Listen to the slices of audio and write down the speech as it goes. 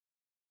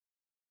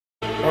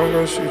I'm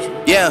gonna shoot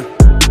you. Yeah.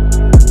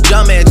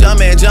 Jumpin',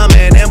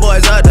 them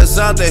boys up to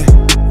something.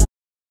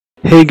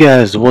 Hey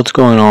guys, what's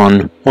going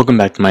on? Welcome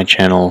back to my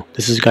channel.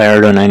 This is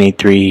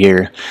Gallardo983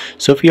 here.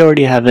 So if you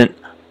already haven't,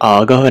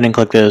 go ahead and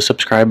click the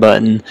subscribe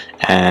button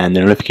and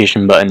the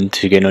notification button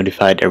to get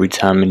notified every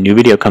time a new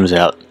video comes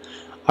out.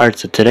 Alright,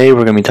 so today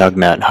we're going to be talking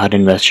about how to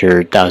invest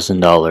your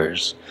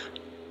 $1,000.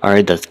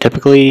 Alright, that's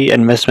typically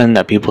an investment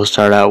that people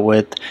start out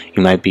with.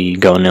 You might be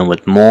going in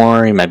with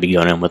more, you might be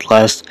going in with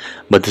less,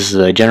 but this is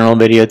a general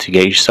video to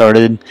get you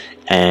started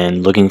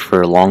and looking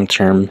for a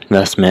long-term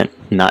investment,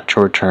 not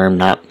short-term,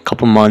 not a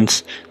couple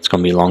months. It's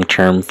going to be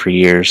long-term for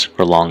years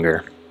or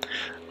longer.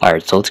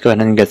 Alright, so let's go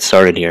ahead and get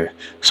started here.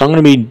 So I'm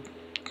going to be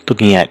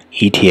looking at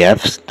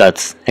ETFs,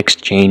 that's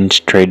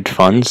exchange traded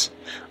funds.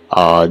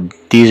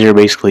 These are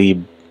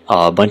basically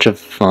a bunch of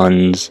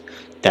funds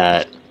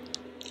that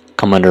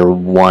come under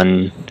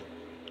one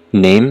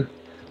name.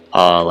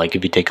 Like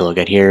if you take a look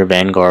at here,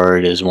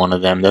 Vanguard is one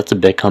of them. That's a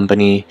big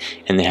company,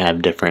 and they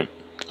have different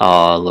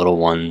little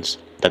ones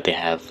that they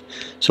have.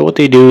 So what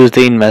they do is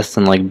they invest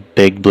in like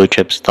big blue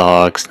chip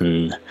stocks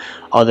and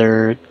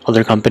other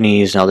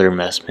companies and other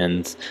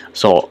investments.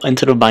 So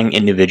instead of buying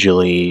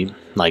individually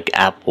like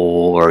Apple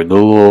or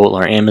Google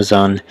or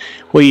Amazon,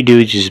 what you do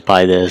is you just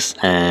buy this,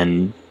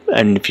 and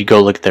if you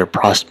go look at their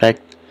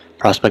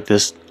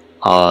prospectus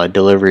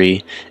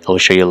delivery, it will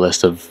show you a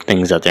list of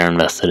things that they're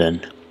invested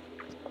in.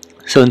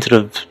 So instead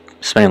of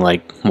spending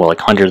like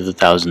hundreds of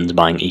thousands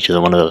buying each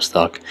of one of those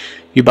stock,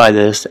 you buy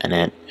this,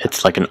 and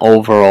it's like an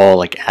overall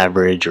like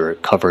average or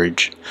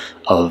coverage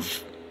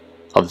of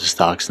the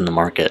stocks in the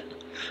market.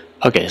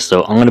 Okay,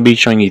 so I'm going to be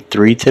showing you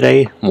 3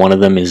 today. One of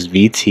them is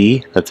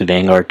VT, that's a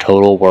Vanguard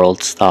Total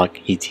World Stock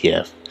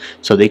ETF.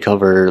 So they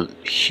cover a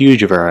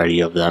huge variety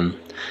of them.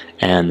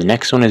 And the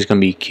next one is going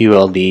to be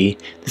QLD.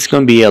 This is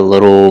going to be a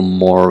little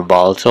more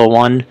volatile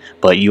one,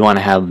 but you want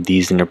to have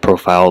these in your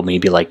profile,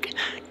 maybe like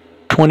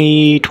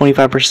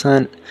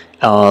 20-25%,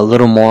 a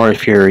little more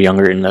if you're a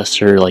younger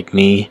investor like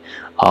me.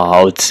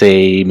 I would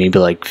say maybe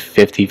like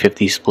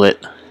 50-50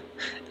 split.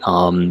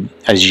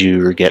 As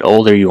you get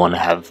older, you want to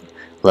have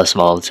less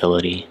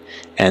volatility,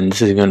 and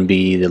this is going to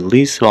be the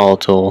least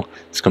volatile.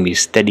 It's going to be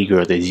steady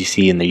growth, as you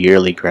see in the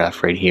yearly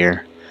graph right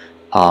here.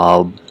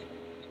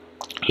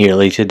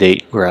 Yearly to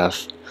date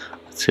graph.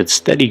 It's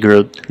steady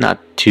growth, not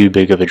too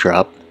big of a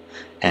drop,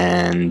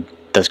 and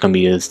that's going to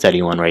be a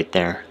steady one right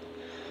there.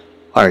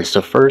 Alright,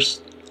 so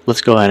first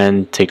let's go ahead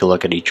and take a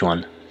look at each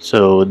one.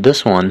 So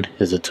this one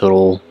is a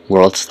Total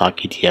World Stock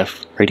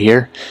ETF right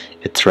here.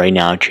 It's right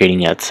now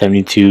trading at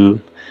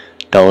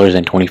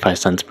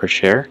 $72.25 per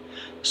share.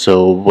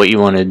 So what you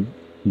want to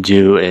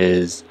do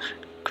is,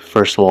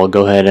 first of all,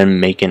 go ahead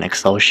and make an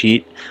Excel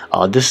sheet.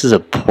 This is a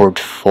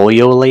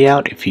portfolio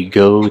layout. If you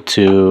go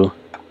to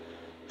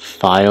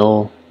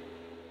File,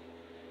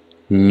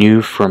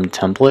 New from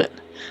Template,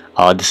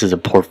 this is a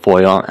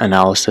portfolio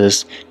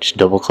analysis. Just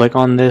double click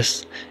on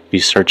this. If you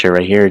search it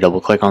right here,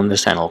 double click on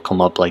this, and it'll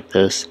come up like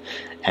this.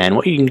 And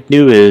what you can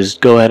do is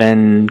go ahead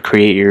and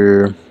create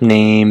your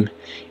name,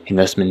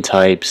 investment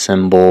type,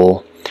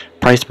 symbol,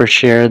 price per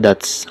share,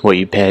 that's what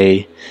you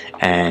pay.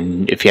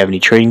 And if you have any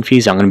trading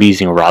fees, I'm going to be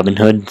using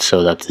Robinhood,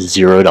 so that's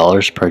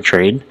 $0 per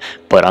trade,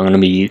 but I'm going to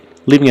be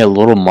leaving a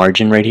little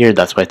margin right here.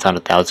 That's why it's not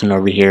 1,000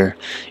 over here,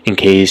 in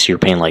case you're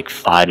paying like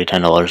 $5 to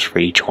 $10 for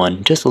each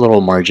one, just a little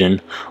margin.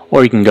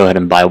 Or you can go ahead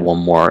and buy one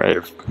more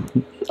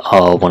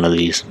one of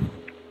these,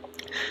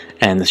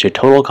 and that's your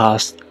total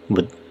cost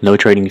with no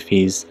trading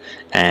fees,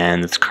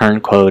 and its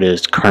current quote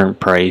is current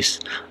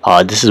price.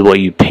 This is what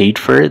you paid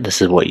for it,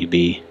 this is what you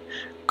be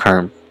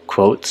current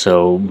quote.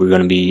 So we're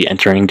going to be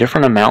entering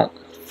different amount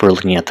for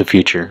looking at the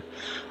future.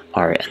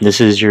 Alright, and this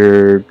is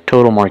your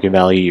total market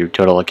value, your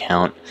total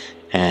account,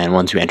 and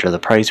once we enter the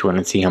price, we're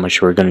going to see how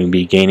much we're going to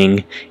be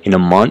gaining in a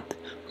month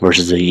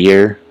versus a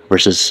year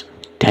versus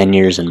 10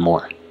 years and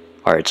more.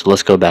 Alright, so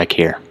let's go back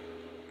here.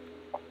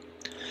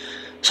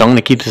 So I'm going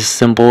to keep this as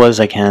simple as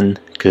I can,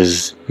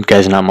 because you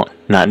guys not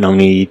know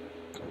me,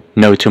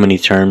 know too many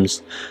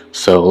terms.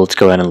 So let's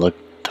go ahead and look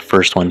at the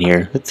first one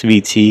here. It's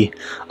VT.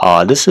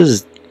 This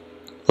is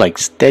like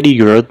steady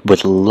growth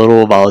with a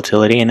little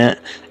volatility in it,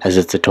 as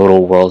it's a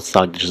total world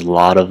stock. There's a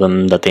lot of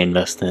them that they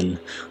invest in.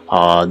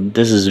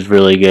 This is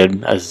really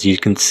good. As you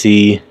can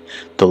see,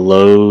 the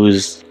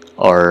lows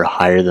are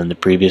higher than the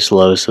previous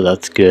lows, so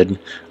that's good.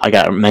 I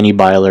got many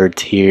buy alerts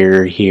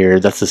here.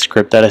 That's the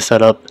script that I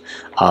set up.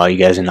 You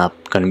guys are not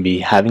going to be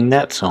having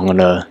that, so I'm going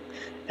to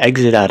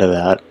exit out of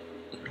that,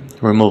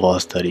 remove all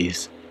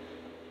studies.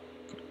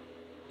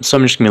 So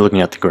I'm just going to be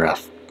looking at the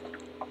graph.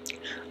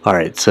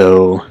 Alright,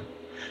 so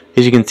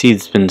as you can see,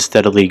 it's been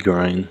steadily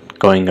going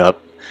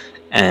up.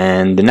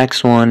 And the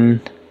next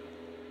one,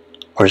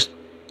 so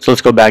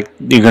let's go back.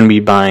 You're going to be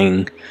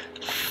buying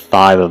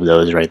 5 of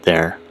those right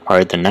there.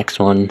 Alright, the next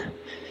one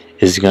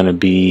is going to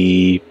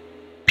be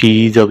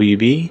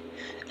PWB,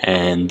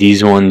 and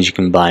these ones you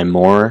can buy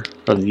more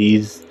of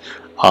these.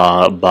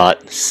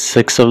 Bought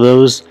 6 of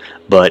those,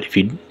 but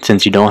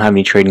since you don't have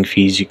any trading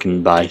fees, you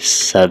can buy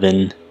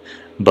 7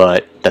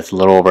 but that's a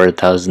little over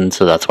 1,000,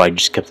 so that's why I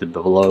just kept it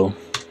below,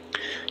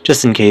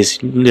 just in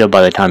case, you know,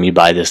 by the time you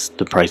buy this,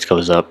 the price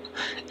goes up.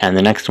 And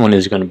the next one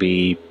is going to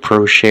be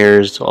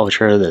ProShares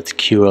Ultra. That's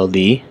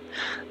QLD.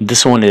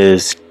 This one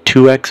is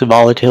 2x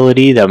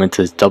volatility. That means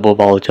it's double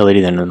volatility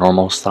than a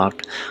normal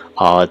stock.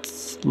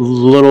 It's a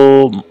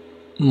little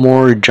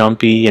more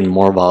jumpy and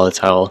more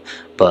volatile,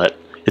 but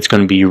it's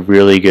going to be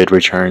really good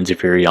returns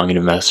if you're a young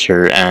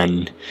investor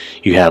and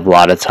you have a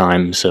lot of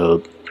time.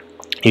 So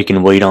you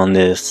can wait on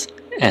this,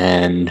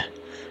 and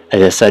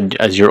as I said,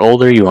 as you're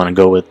older, you want to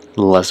go with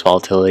less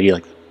volatility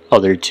like the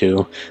other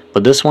two.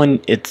 But this one,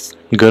 it's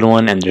a good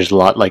one, and there's a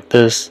lot like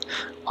this.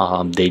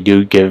 They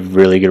do give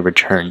really good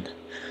return.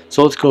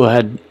 So let's go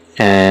ahead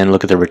and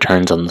look at the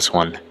returns on this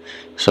one.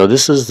 So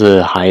this is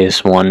the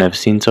highest one I've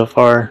seen so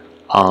far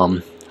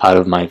out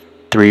of my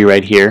 3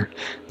 right here.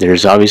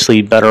 There's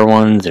obviously better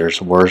ones, there's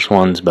worse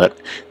ones, but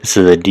this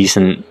is a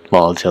decent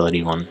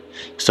volatility one.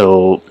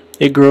 So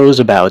it grows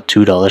about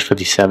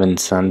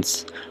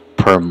 $2.57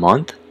 per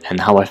month. And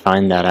how I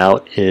find that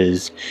out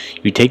is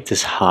you take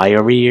this high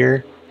over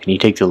here and you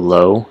take the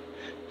low.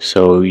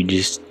 So you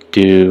just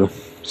do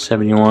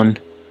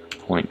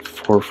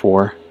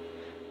 71.44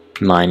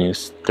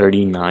 minus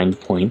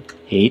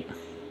 39.8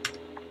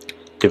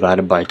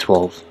 divided by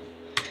 12,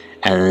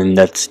 and then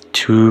that's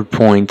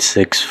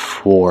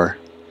 2.64.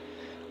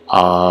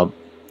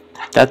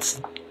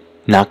 That's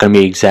not going to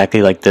be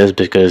exactly like this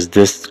because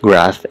this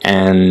graph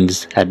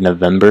ends at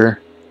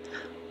November,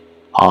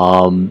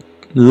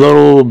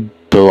 little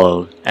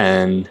below,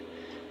 and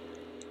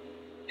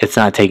it's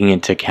not taking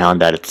into account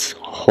that it's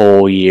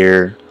whole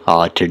year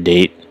to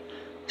date.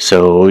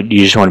 So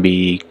you just want to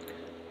be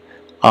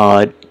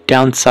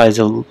downsize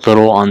a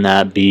little on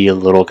that, be a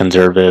little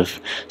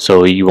conservative.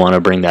 So you want to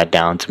bring that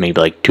down to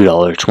maybe like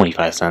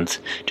 $2.25,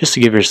 just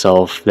to give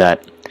yourself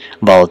that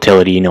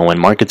volatility. You know, when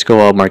markets go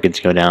up, markets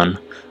go down,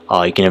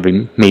 you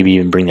can maybe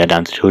even bring that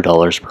down to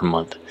 $2 per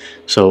month.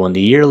 So on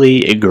the yearly,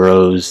 it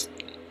grows.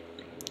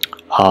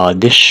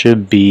 This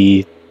should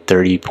be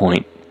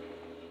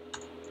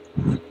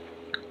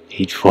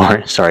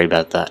 30.84. Sorry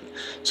about that.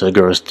 So it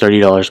grows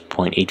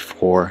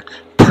 $30.84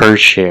 per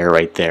share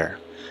right there.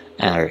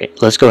 Alright,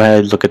 let's go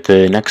ahead and look at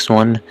the next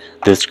one.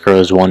 This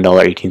grows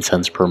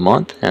 $1.18 per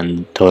month,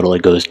 and total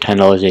it goes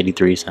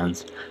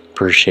 $10.83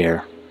 per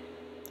share.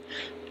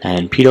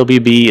 And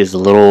PWB is a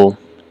little,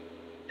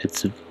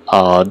 it's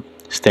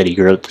steady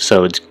growth,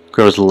 so it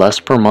grows less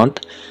per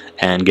month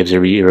and gives a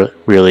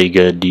really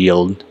good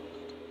yield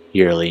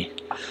yearly.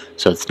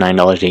 So it's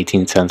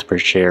 $9.18 per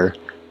share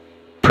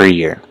per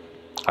year.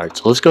 Alright,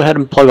 so let's go ahead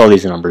and plug all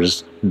these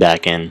numbers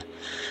back in.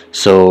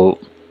 So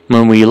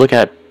when we look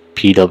at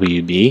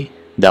PWB,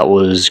 that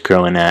was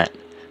growing at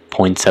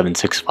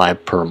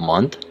 0.765 per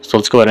month. So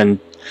let's go ahead and,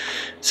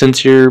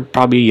 since you're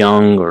probably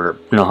young or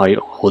know how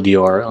old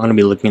you are, I'm going to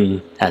be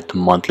looking at the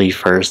monthly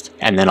first,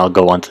 and then I'll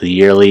go on to the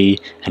yearly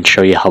and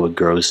show you how it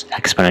grows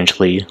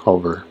exponentially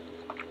over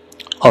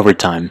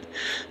time.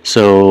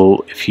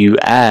 So if you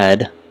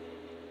add,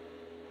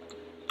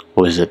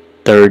 what is it,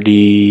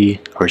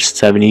 30 or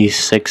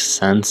 76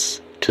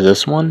 cents to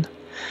this one,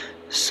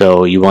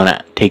 so you want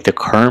to take the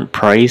current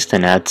price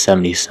and add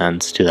 70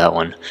 cents to that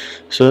one.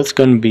 So that's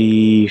going to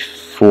be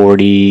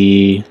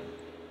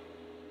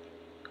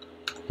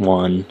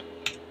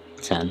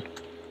 41.10.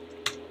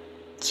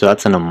 So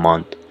that's in a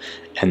month.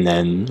 And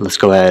then let's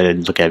go ahead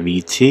and look at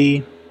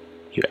VT.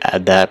 You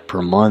add that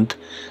per month,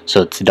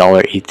 so it's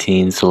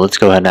 $1.18. So let's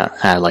go ahead and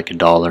add like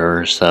 $1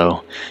 or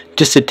so,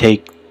 just to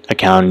take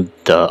account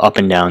the up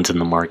and downs in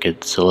the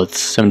market. So let's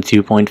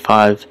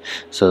 72.5,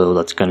 so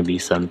that's going to be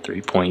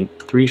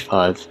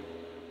 73.35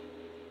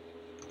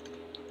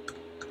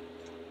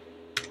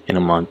 in a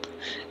month.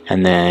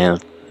 And then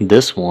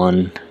this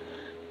one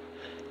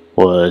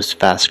was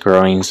fast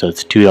growing, so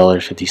it's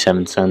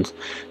 $2.57.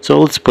 So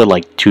let's put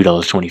like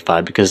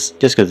 $2.25 because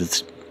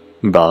it's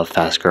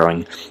fast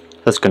growing.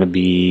 That's going to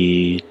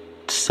be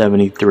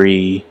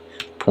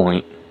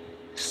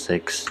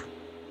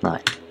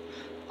 73.69.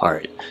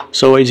 Alright,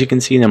 so as you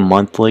can see in the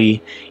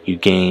monthly, you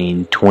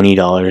gain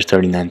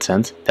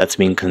 $20.39. That's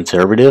being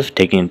conservative,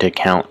 taking into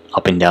account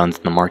up and downs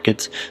in the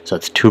markets. So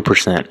that's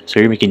 2%. So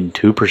you're making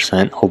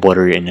 2% of what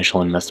your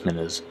initial investment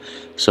is.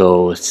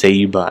 So say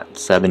you bought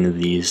 7 of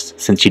these,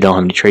 since you don't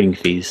have any trading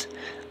fees,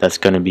 that's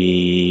going to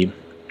be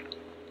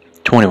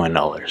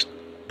 $21.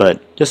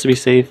 But just to be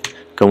safe,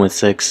 go with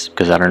 6,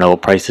 because I don't know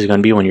what price is going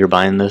to be when you're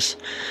buying this.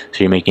 So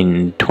you're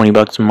making 20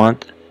 bucks a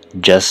month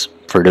just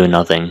for doing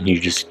nothing. You're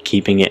just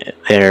keeping it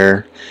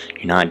there,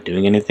 you're not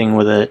doing anything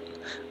with it,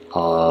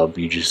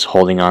 you're just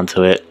holding on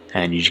to it,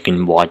 and you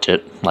can watch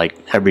it like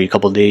every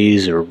couple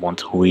days or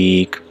once a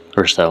week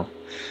or so.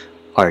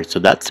 Alright, so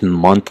that's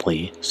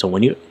monthly. So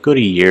when you go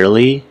to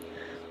yearly,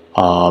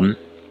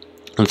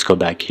 let's go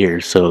back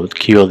here. So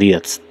QLD,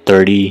 that's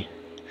 30,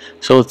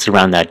 so let's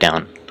round that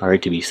down,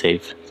 alright, to be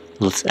safe.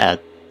 Let's add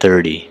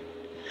 30,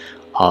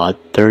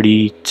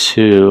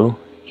 32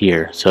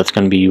 here, so that's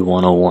going to be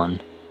 101.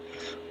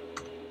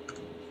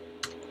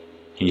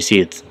 You see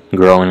it's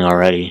growing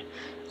already.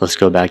 let's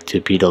go back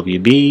to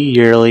PWB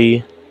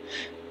yearly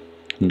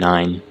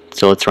 9.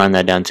 So let's round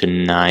that down to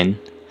 9.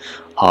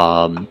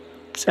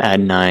 Let's add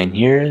 9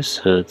 here,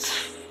 so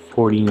it's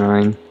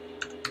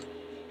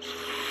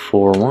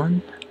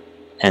 49.41,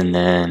 and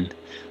then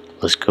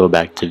let's go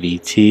back to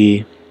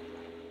VT,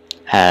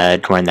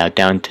 round that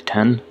down to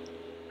 10.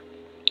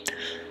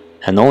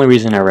 And the only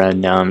reason I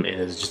round down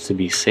is just to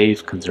be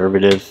safe,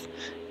 conservative.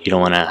 You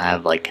don't want to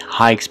have like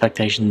high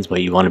expectations,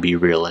 but you want to be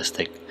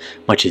realistic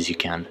much as you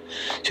can.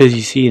 So as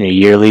you see, in a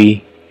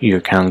yearly, your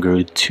account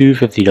grew to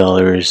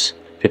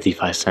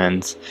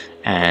 $50.55,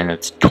 and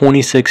it's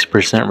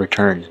 26%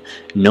 return.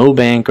 No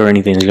bank or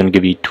anything is going to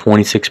give you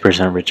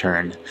 26%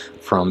 return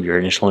from your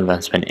initial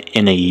investment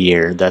in a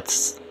year.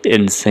 That's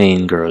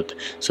insane growth.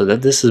 So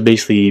this is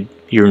basically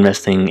you're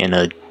investing in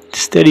a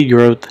steady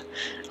growth.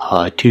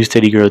 2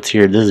 steady growths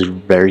here. This is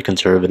very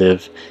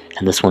conservative,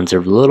 and this one's a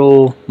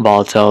little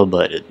volatile,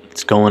 but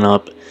it's going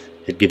up.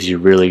 It gives you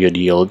really good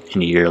yield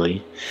in a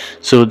yearly.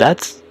 So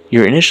that's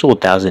your initial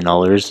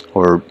 $1,000,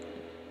 or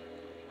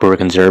for a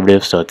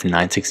conservative, so it's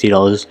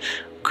 $960,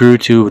 grew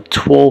to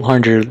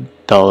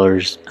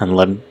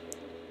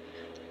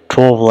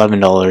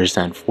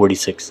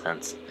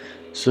 $1,211.46.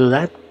 So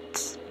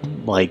that's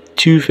like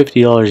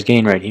 $250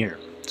 gain right here.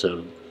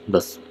 So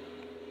that's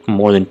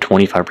more than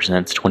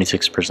 25%. It's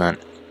 26%.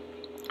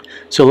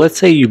 So let's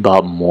say you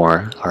bought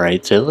more. All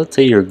right, so let's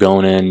say you're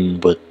going in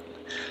with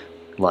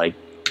like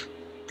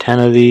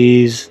 10 of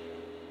these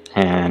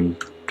and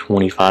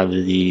 25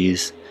 of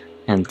these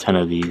and 10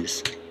 of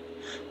these.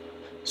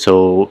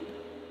 So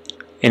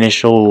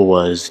initial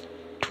was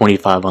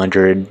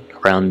 $2,500,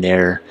 around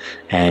there,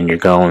 and you're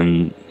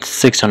going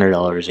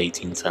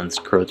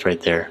 $600.18 growth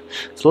right there.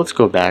 So let's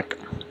go back.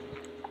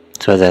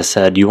 So as I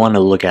said, you want to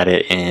look at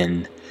it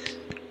in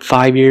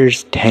 5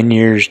 years, 10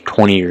 years,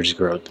 20 years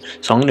growth.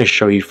 So I'm going to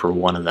show you for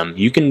one of them.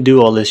 You can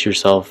do all this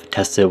yourself,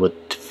 test it with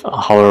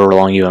however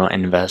long you want to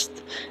invest.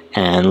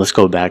 And let's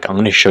go back. I'm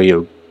going to show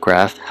you a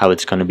graph how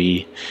it's going to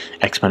be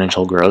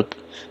exponential growth.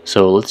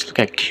 So let's look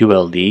at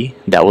QLD.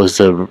 That was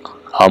a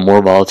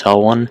more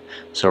volatile one.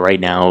 So right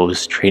now it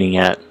was trading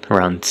at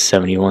around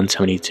 71,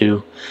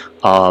 72.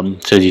 So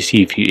as you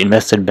see, if you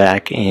invested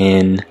back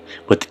in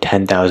with the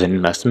 10,000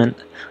 investment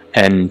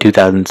in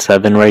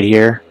 2007 right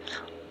here,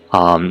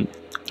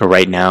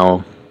 right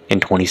now in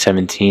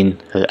 2017,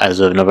 as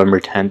of November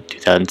 10th,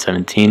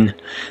 2017,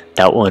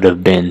 that would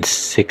have been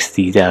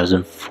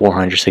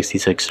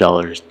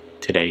 $60,466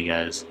 today,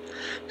 guys.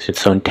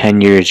 So in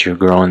 10 years, you're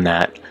growing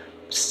that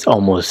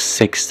almost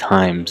 6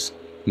 times,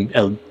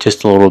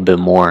 just a little bit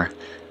more,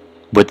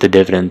 with the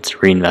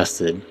dividends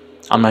reinvested.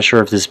 I'm not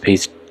sure if this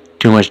pays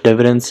too much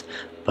dividends,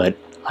 but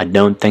I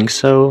don't think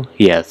so.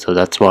 Yeah, so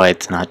that's why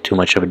it's not too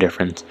much of a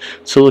difference.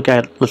 So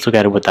let's look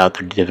at it without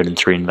the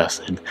dividends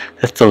reinvested.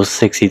 That's those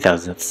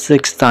 60,000. That's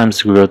 6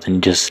 times growth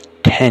in just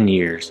 10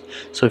 years.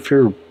 So if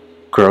you're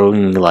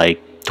growing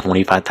like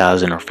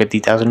 25,000 or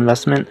 50,000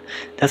 investment,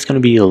 that's going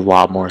to be a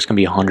lot more. It's going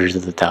to be hundreds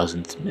of the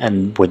thousands,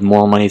 and with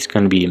more money, it's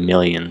going to be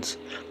millions.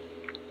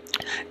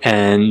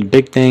 And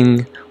big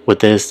thing with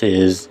this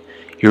is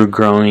you're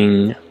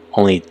growing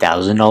only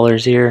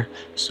 $1,000 here.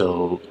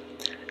 So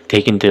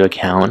take into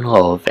account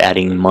of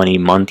adding money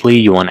monthly.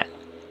 You want to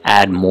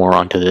add more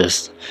onto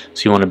this,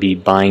 so you want to be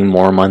buying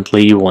more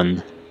monthly.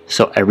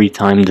 So every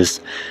time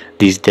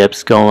these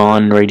dips go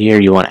on right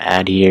here, you want to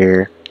add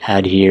here,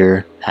 add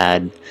here,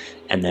 add,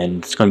 and then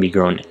it's going to be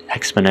growing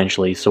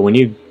exponentially. So when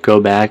you go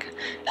back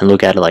and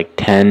look at it like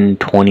 10,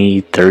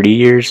 20, 30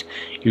 years,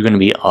 you're going to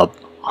be up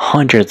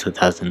hundreds of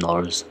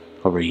 $1,000s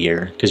over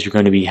here, because you're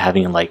going to be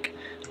having like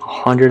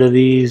 100 of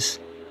these,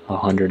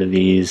 100 of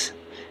these,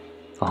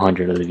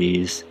 100 of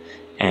these,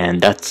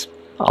 and that's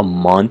a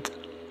month.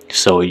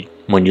 So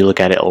when you look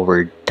at it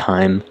over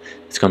time,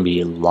 it's going to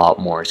be a lot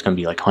more. It's going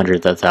to be like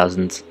hundreds of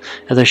thousands.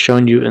 As I've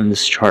shown you in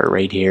this chart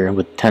right here,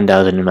 with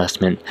 10,000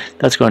 investment,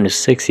 that's going to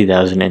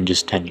 60,000 in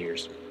just 10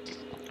 years.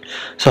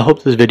 So I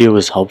hope this video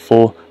was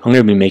helpful. I'm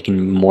going to be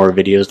making more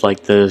videos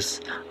like this,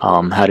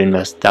 how to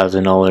invest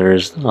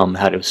 $1,000,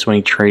 how to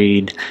swing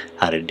trade,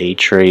 how to day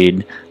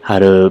trade, how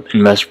to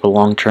invest for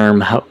long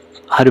term, how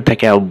to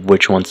pick out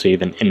which ones to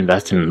even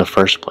invest in the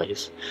first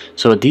place.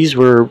 So these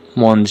were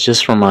ones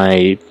just from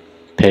my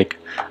pick.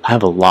 I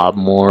have a lot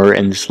more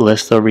in this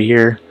list over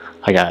here.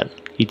 I got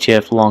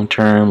ETF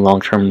long-term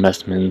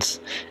investments,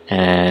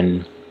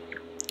 and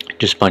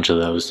just a bunch of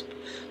those.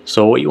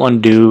 So what you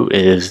want to do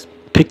is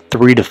pick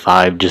 3 to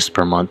 5 just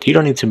per month. You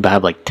don't need to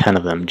have like 10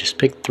 of them. Just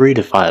pick 3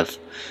 to 5.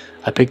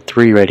 I picked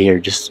 3 right here.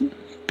 Just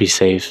be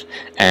safe.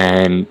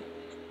 And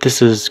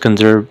this is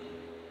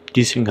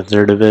decent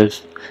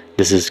conservative.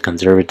 This is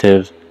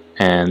conservative,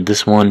 and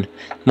this one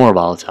more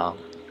volatile.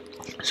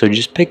 So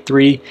just pick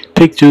 3,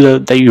 pick 2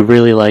 that you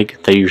really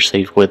like, that you're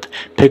safe with.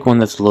 Pick one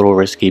that's a little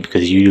risky,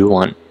 because you do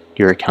want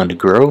your account to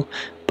grow,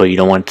 but you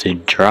don't want it to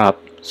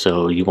drop,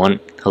 so you want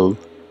to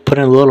put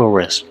in a little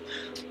risk.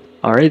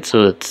 Alright,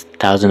 so it's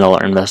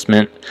 $1,000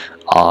 investment.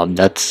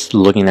 That's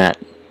looking at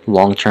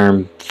long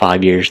term,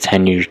 5 years,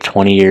 10 years,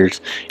 20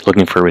 years,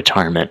 looking for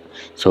retirement.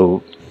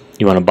 So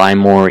You want to buy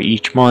more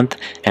each month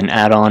and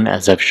add on,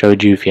 as I've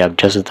showed you, if you have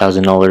just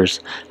 $1,000,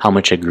 how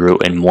much it grew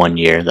in 1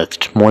 year.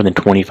 That's more than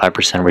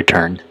 25%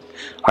 return.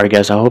 Alright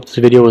guys, I hope this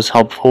video was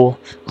helpful.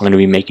 I'm going to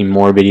be making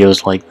more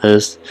videos like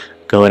this.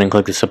 Go ahead and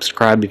click the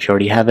subscribe if you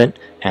already haven't,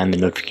 and the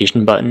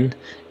notification button,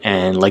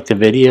 and like the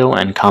video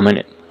and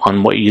comment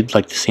on what you'd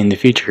like to see in the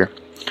future.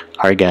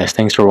 Alright guys,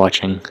 thanks for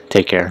watching.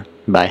 Take care.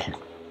 Bye.